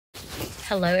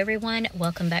Hello everyone,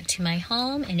 welcome back to my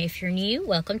home, and if you're new,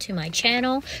 welcome to my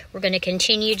channel. We're going to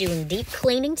continue doing deep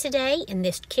cleaning today in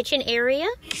this kitchen area.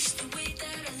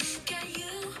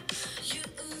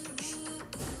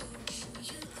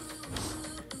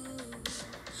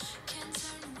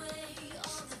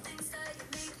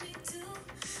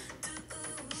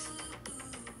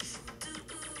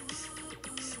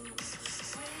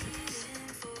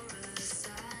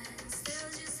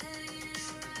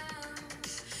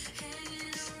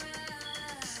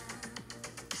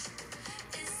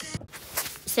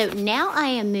 So now I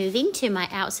am moving to my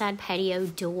outside patio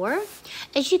door.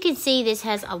 As you can see, this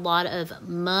has a lot of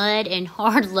mud and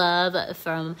hard love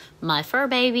from my fur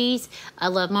babies. I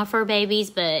love my fur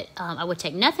babies, but I would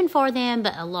take nothing for them,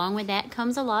 but along with that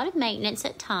comes a lot of maintenance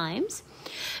at times.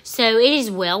 So it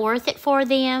is well worth it for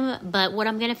them, but what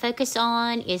I'm going to focus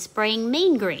on is spraying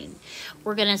Mean Green.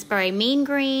 We're going to spray Mean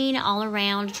Green all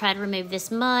around to try to remove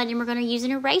this mud, and we're going to use an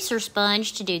eraser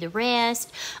sponge to do the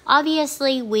rest.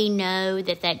 Obviously, we know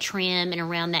that that trim and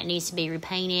around that needs to be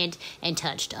repainted and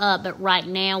touched up, but right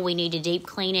now we need to deep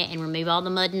clean it and remove all the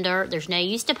mud and dirt. There's no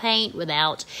use to paint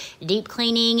without deep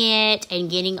cleaning it and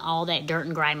getting all that dirt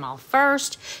and grime off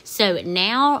first. So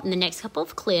now, in the next couple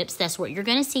of clips, that's what you're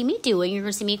going to see me doing. You're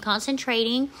going to see me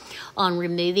concentrating on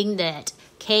removing that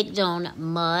caked on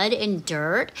mud and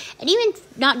dirt, and even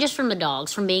not just from the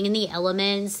dogs, from being in the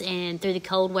elements and through the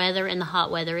cold weather and the hot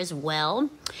weather as well.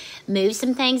 Move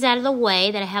some things out of the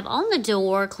way that I have on the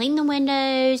door, clean the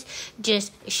windows,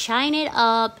 just shine it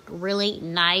up really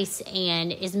nice,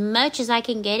 and as much as I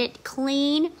can get it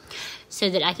clean so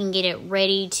that I can get it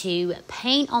ready to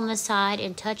paint on the side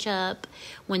and touch up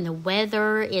when the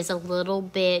weather is a little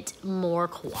bit more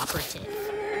cooperative.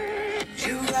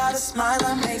 You got a smile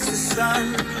that makes the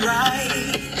sun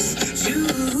rise. You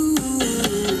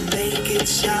make it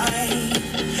shine.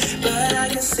 But I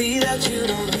can see that you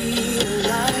don't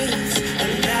realize,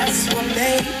 and that's what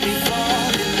made me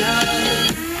fall in love.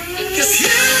 'Cause you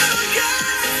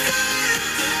got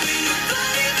the way your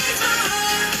body makes my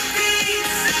heart beat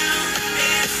sound.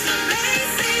 It's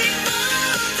amazing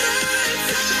all the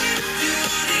time. You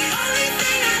are the only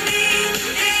thing I need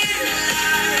in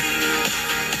life.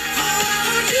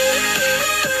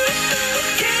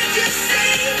 Can't you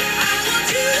say I want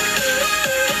you?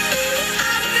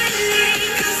 I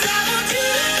believe 'cause I want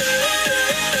you.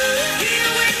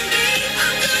 Here with me,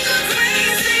 I'm gonna go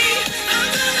crazy. I'm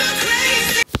gonna go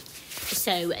crazy.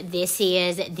 So this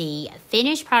is the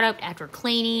finished product after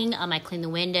cleaning. I cleaned the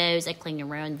windows, I cleaned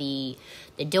around the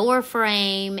door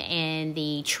frame and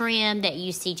the trim that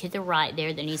you see to the right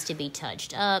there that needs to be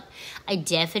touched up. I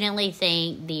definitely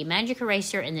think the Magic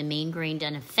Eraser and the Mean Green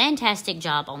done a fantastic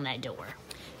job on that door.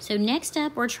 So next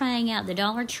up, we're trying out the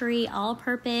Dollar Tree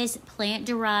All-Purpose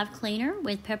Plant-Derived Cleaner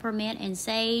with peppermint and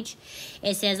sage.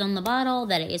 It says on the bottle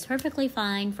that it is perfectly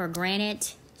fine for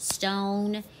granite,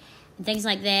 stone, and things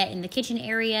like that in the kitchen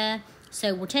area.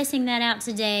 So we're testing that out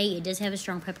today. It does have a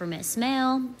strong peppermint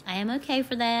smell. I am okay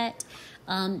for that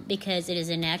because it is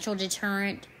a natural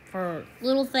deterrent for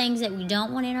little things that we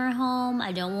don't want in our home.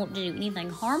 I don't want to do anything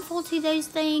harmful to those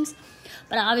things,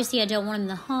 but obviously I don't want them in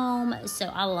the home. So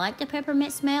I like the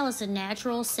peppermint smell. It's a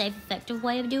natural, safe, effective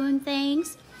way of doing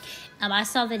things. I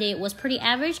saw that it was pretty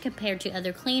average compared to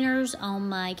other cleaners on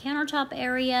my countertop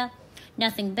area.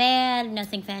 Nothing bad,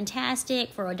 nothing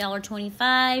fantastic. For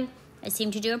 $1.25, it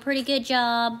seemed to do a pretty good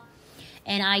job.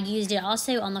 And I used it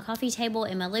also on the coffee table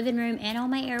in my living room and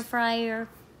on my air fryer.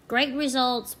 Great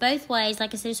results both ways.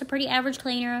 Like I said, it's a pretty average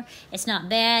cleaner. It's not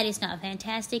bad, it's not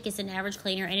fantastic, it's an average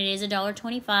cleaner, and it is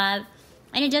 $1.25.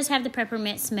 And it does have the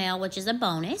peppermint smell, which is a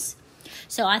bonus.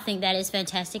 So I think that is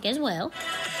fantastic as well.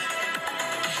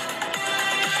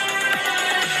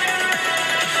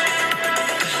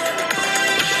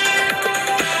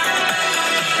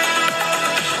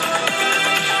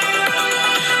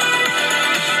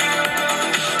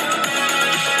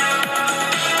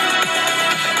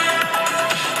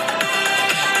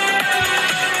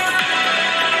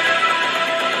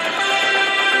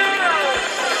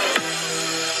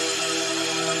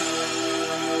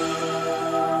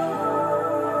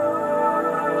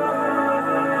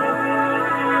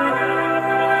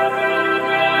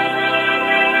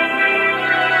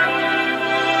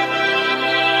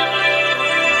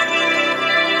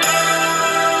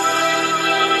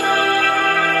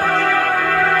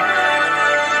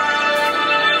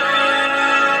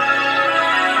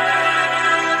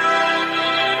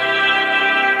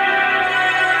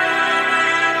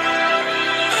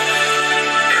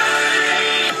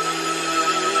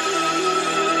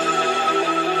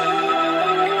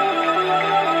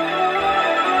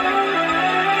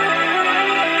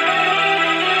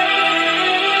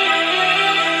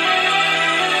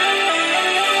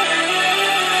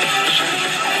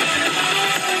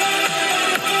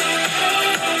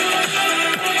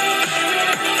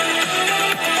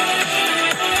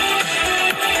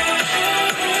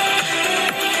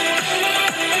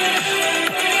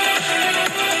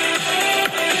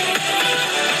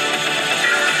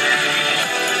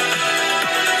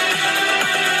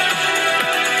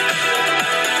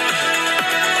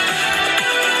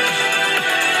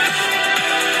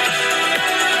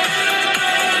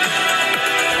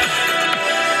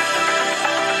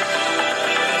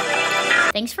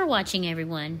 watching,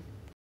 everyone.